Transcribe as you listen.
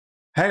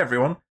Hey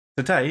everyone,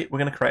 today we're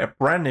going to create a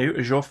brand new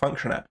Azure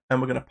Function app and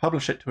we're going to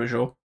publish it to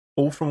Azure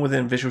all from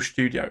within Visual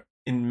Studio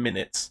in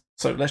minutes.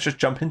 So let's just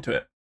jump into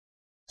it.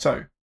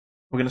 So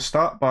we're going to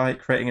start by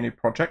creating a new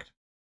project.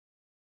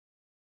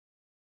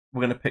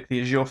 We're going to pick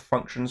the Azure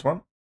Functions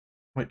one,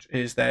 which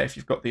is there if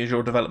you've got the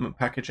Azure development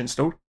package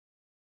installed.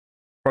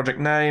 Project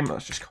name,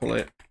 let's just call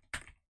it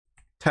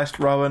Test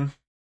Rowan.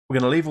 We're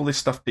going to leave all this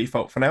stuff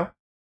default for now,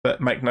 but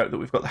make note that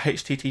we've got the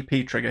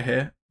HTTP trigger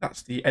here.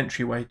 That's the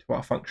entryway to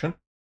our function.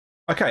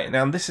 Okay,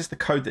 now this is the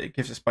code that it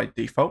gives us by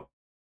default.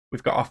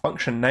 We've got our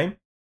function name.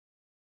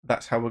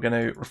 That's how we're going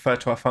to refer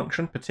to our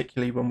function,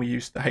 particularly when we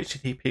use the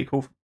HTTP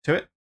call to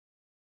it.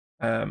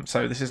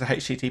 So this is the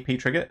HTTP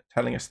trigger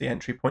telling us the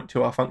entry point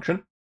to our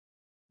function.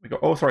 We've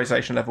got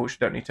authorization level, which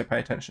we don't need to pay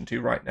attention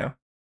to right now.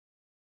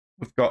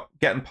 We've got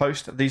get and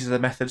post. These are the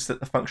methods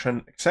that the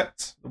function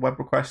accepts, the web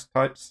request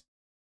types.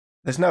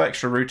 There's no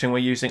extra routing we're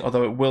using,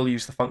 although it will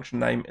use the function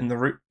name in the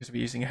root because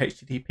we're using a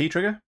HTTP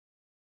trigger.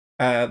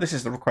 This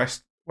is the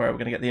request where we're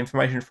going to get the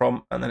information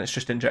from, and then it's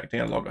just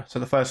injecting a logger. So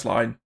the first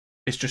line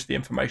is just the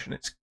information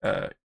it's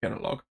going to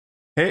log.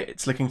 Here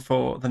it's looking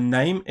for the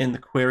name in the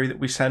query that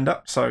we send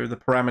up, so the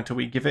parameter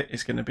we give it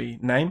is going to be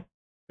name.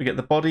 We get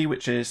the body,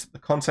 which is the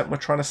content we're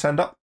trying to send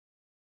up,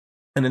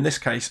 and in this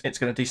case it's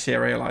going to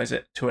deserialize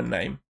it to a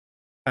name,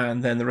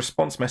 and then the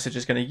response message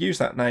is going to use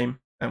that name,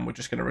 and we're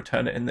just going to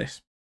return it in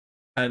this,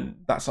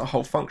 and that's our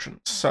whole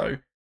function. So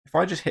if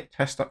I just hit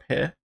test up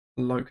here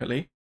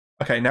locally,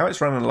 okay, now it's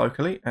running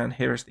locally, and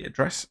here is the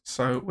address.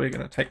 So we're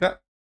going to take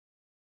that,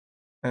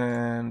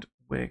 and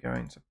we're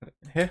going to put it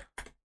in here.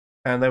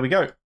 And there we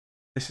go.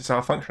 This is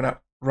our function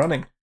app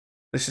running.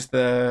 This is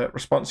the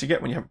response you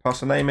get when you haven't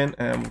passed a name in,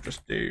 and we'll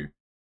just do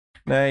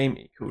name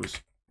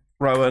equals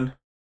Rowan.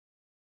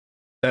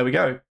 There we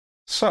go.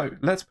 So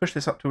let's push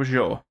this up to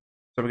Azure.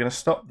 So we're going to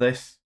stop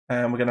this,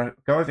 and we're going to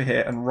go over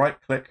here and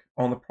right-click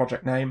on the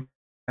project name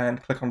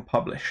and click on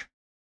Publish.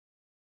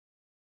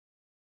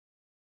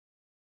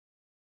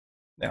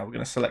 Now we're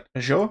going to select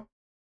Azure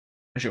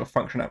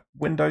Function App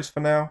Windows for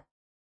now.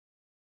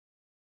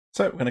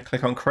 So we're going to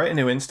click on Create a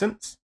New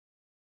Instance.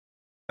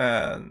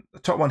 And the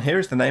top one here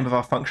is the name of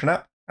our function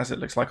app, as it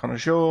looks like on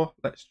Azure.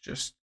 Let's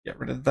just get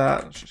rid of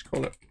that. Let's just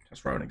call it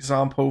Test Rowan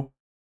Example.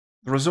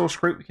 The resource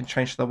group we can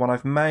change to the one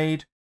I've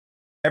made.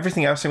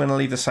 Everything else I'm going to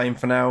leave the same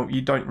for now.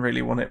 You don't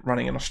really want it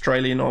running in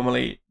Australia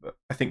normally, but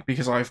I think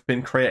because I've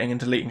been creating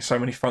and deleting so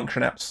many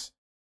function apps,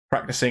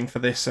 practicing for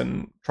this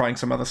and trying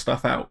some other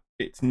stuff out,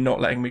 it's not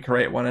letting me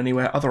create one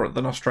anywhere other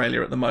than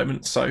Australia at the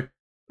moment. So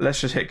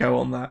let's just hit go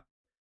on that.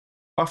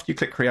 After you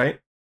click create,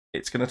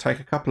 it's going to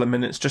take a couple of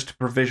minutes just to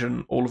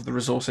provision all of the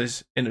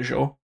resources in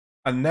Azure.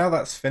 And now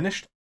that's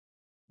finished,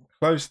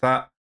 close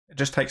that. It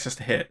just takes us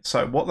to here.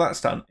 So what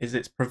that's done is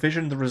it's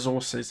provisioned the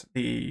resources,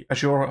 the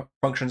Azure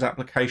Functions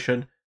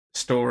application,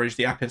 storage,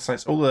 the app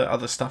instance, all the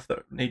other stuff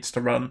that needs to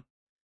run,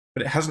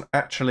 but it hasn't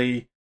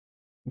actually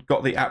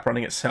got the app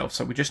running itself.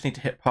 So we just need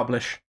to hit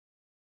publish.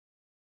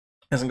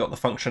 It hasn't got the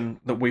function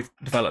that we've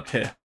developed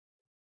here.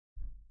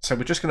 So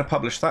we're just going to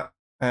publish that,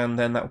 and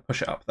then that will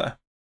push it up there.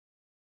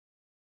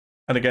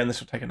 And again,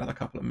 this will take another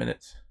couple of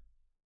minutes.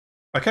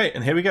 Okay,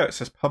 and here we go. It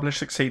says publish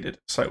succeeded.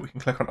 So we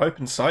can click on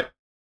open site,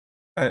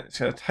 and it's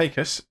going to take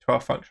us to our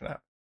function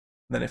app.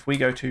 And then if we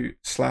go to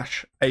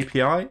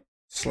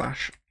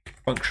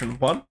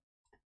 /API/function1,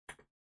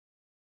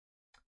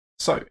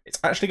 so it's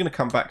actually going to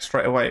come back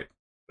straight away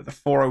with a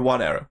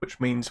 401 error, which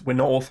means we're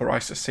not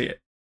authorized to see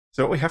it.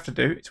 So what we have to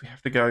do is we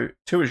have to go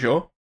to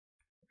Azure.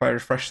 If I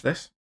refresh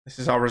this, this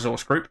is our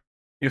resource group.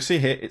 You'll see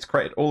here it's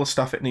created all the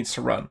stuff it needs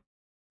to run.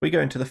 We go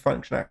into the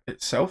function app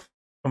itself,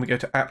 and we go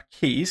to app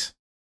keys.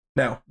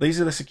 Now, these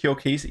are the secure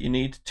keys that you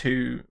need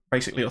to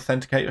basically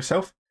authenticate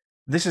yourself.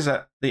 This is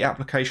at the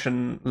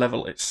application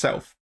level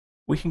itself.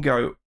 We can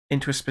go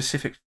into a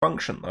specific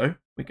function though.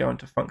 We go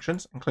into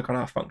functions and click on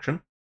our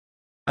function,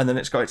 and then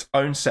it's got its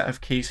own set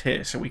of keys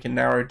here, so we can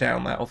narrow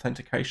down that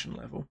authentication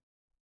level.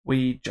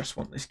 We just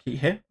want this key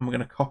here, and we're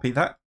going to copy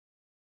that.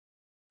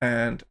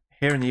 And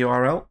here in the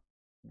URL,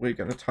 we're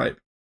going to type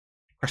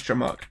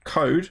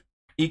 !code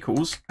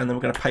equals, and then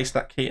we're going to paste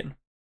that key in.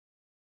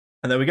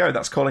 And there we go.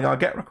 That's calling our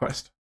GET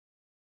request.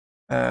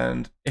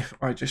 And if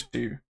I just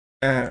do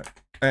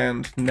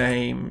and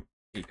name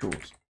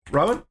equals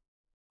Rowan,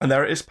 and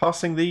there it is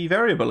passing the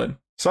variable in.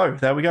 So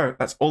there we go.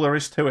 That's all there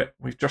is to it.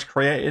 We've just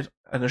created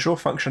an Azure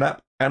Function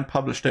app and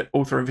published it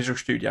all through Visual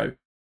Studio.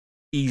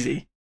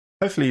 Easy.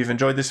 Hopefully you've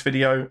enjoyed this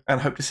video,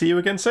 and hope to see you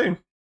again soon.